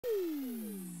Working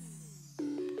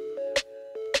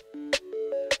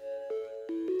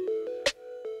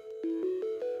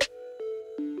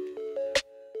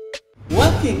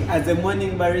as a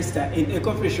morning barista in a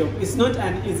coffee shop is not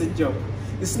an easy job.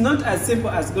 It's not as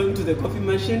simple as going to the coffee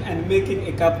machine and making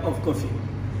a cup of coffee.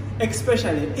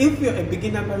 Especially if you're a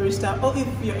beginner barista or if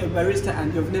you're a barista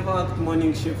and you've never worked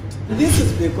morning shift. This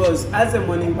is because as a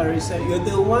morning barista, you're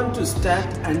the one to start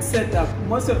and set up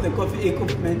most of the coffee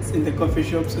equipment in the coffee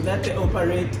shop so that they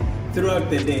operate throughout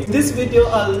the day. In this video,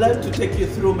 I'd like to take you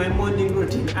through my morning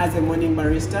routine as a morning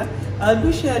barista. I'll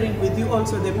be sharing with you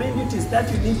also the main duties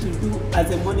that you need to do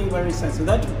as a morning barista so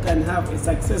that you can have a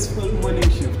successful morning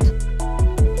shift.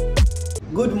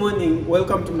 Good morning,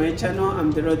 welcome to my channel.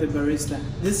 I'm the Barista.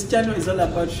 This channel is all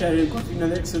about sharing coffee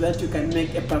knowledge so that you can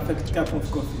make a perfect cup of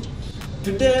coffee.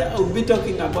 Today I'll be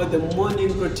talking about the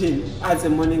morning routine as a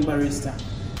morning barista.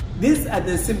 These are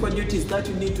the simple duties that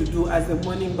you need to do as a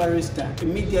morning barista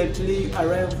immediately you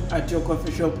arrive at your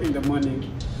coffee shop in the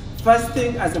morning. First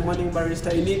thing, as a morning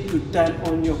barista, you need to turn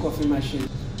on your coffee machine.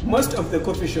 Most of the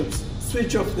coffee shops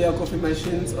switch off their coffee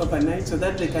machines overnight so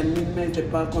that they can minimize the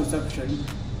power consumption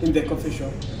in the coffee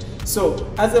shop.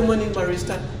 So as a morning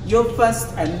barista, your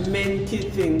first and main key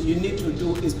thing you need to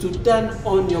do is to turn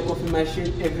on your coffee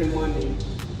machine every morning.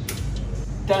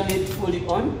 Turn it fully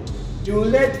on. You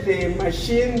let the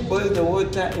machine boil the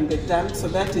water in the tank so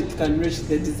that it can reach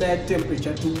the desired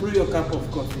temperature to brew your cup of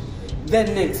coffee.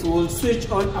 Then next, we'll switch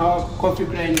on our coffee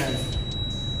grinders.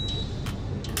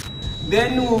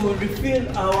 Then we will refill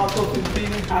our coffee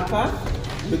bean hopper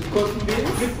with coffee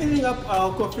beans. Refilling up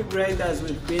our coffee grinders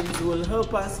with beans will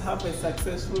help us have a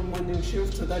successful morning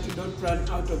shift so that you don't run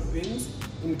out of beans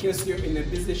in case you're in a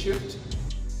busy shift.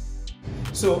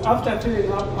 So after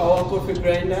filling up our coffee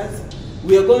grinders,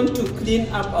 we are going to clean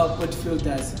up our pot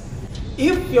filters.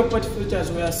 If your pot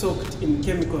filters were soaked in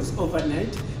chemicals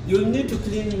overnight, you'll need to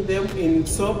clean them in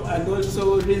soap and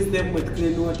also rinse them with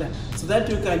clean water so that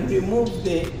you can remove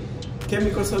the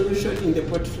chemical solution in the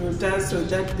pot filters so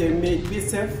that they may be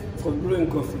safe for brewing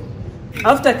coffee.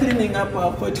 After cleaning up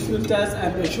our pot filters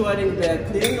and ensuring they are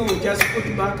clean, we'll just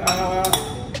put back our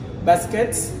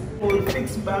baskets. We'll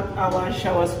fix back our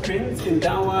shower springs in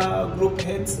our group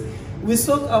heads. We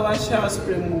soak our shower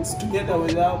springs together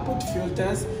with our pot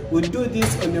filters. We do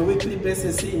this on a weekly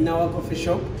basis in our coffee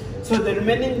shop. So the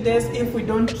remaining days, if we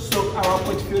don't soak our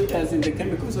pot filters in the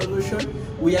chemical solution,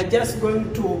 we are just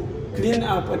going to clean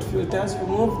our pot filters,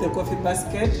 remove the coffee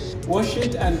basket, wash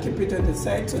it and keep it on the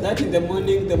side so that in the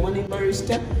morning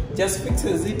barista just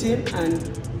fixes it in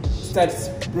and starts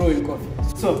brewing coffee.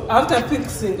 So after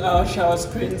fixing our shower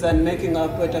screens and making our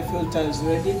portafilters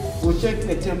ready, we'll check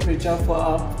the temperature for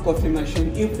our coffee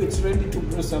machine if it's ready to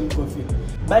brew some coffee.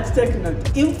 But take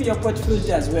note, if your pot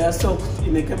filters were soaked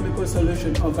in a chemical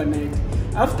solution overnight,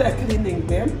 after cleaning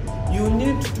them, you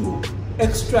need to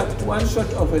extract 1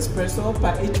 shot of espresso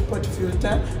per each pot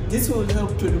filter. This will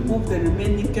help to remove the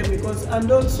remaining chemicals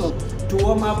and also to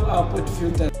warm up our pot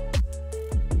filter.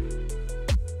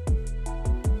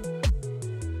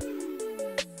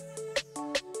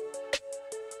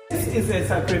 This is a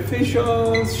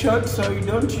sacrificial shot, so you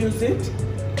don't use it.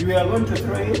 We are going to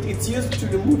throw it. It's used to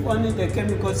remove only the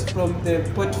chemicals from the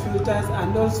pot filters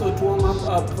and also to warm up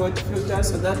our pot filters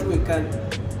so that we can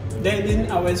dial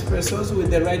in our espressos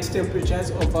with the right temperatures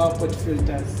of our pot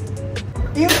filters.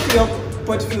 If your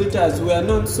pot filters were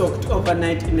not soaked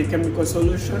overnight in a chemical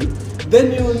solution,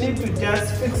 then you will need to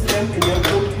just fix them in your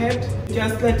group head.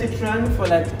 Just let it run for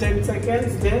like 10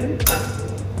 seconds, then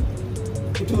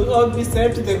it will all be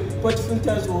set. The pot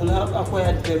filters will have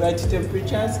acquired the right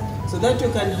temperatures so that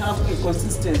you can have a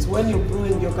consistency when you're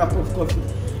brewing your cup of coffee.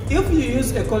 If you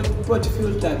use a cold pot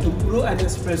filter to brew an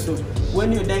espresso,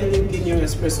 when you're dialing in your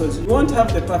espressos, you won't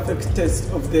have the perfect taste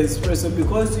of the espresso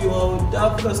because you will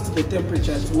have lost the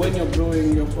temperatures when you're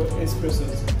brewing your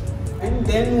espressos. And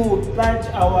then we will purge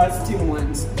our steam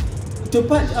ones. To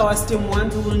purge our steam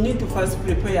ones, we will need to first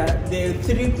prepare the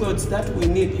 3 cloths that we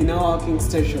need in our working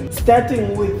station.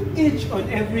 Starting with each on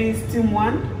every steam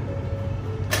one.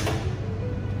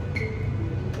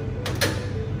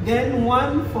 Then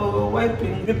 1 for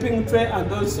wiping, dripping tray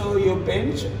and also your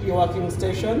bench, your working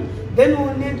station. Then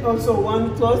we'll need also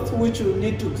 1 cloth which we'll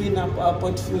need to clean up our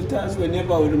pot filters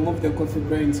whenever we remove the coffee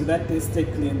grain so that they stay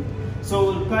clean. So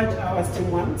we'll purge our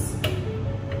steam ones.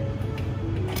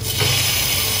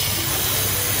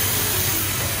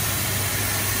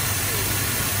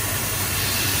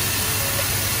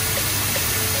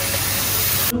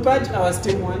 Purge our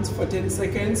steam ones for 10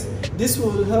 seconds. This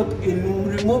will help in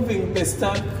removing the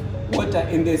stuck water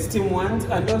in the steam ones,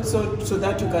 and also so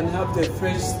that you can have the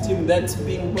fresh steam that's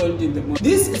being boiled in the morning.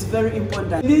 This is very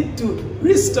important. You need to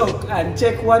restock and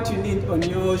check what you need on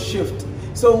your shift.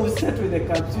 So we'll start with the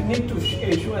cups. You need to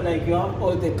ensure like you have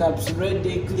all the cups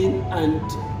ready, clean and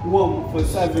warm for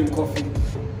serving coffee.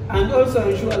 And also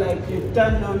ensure like you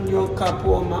turn on your cup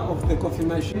warmer of the coffee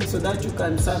machine so that you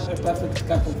can serve a perfect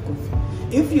cup of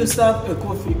coffee. If you serve a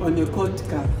coffee on a cold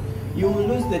cup, you will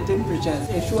lose the temperatures.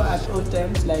 Ensure at all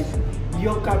times like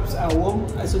your cups are warm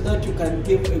so that you can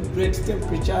give a great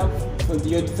temperature for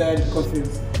your desired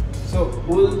coffees. So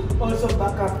we'll also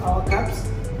back up our cups.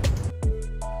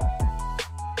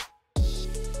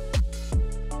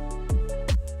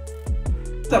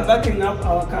 After backing up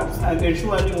our cups and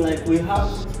ensuring like we have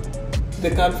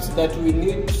the cups that we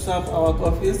need to serve our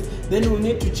coffees, then we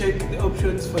need to check the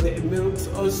options for the milks,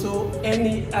 also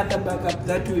any other backup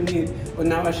that we need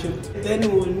on our shift. Then we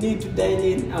will need to dial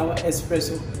in our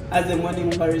espresso. As a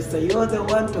morning barista, you're the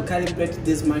one to calibrate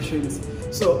these machines.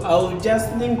 So I will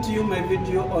just link to you my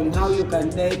video on how you can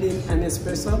dial in an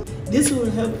espresso. This will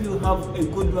help you have a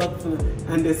good workflow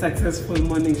and a successful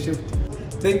morning shift.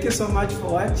 Thank you so much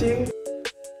for watching.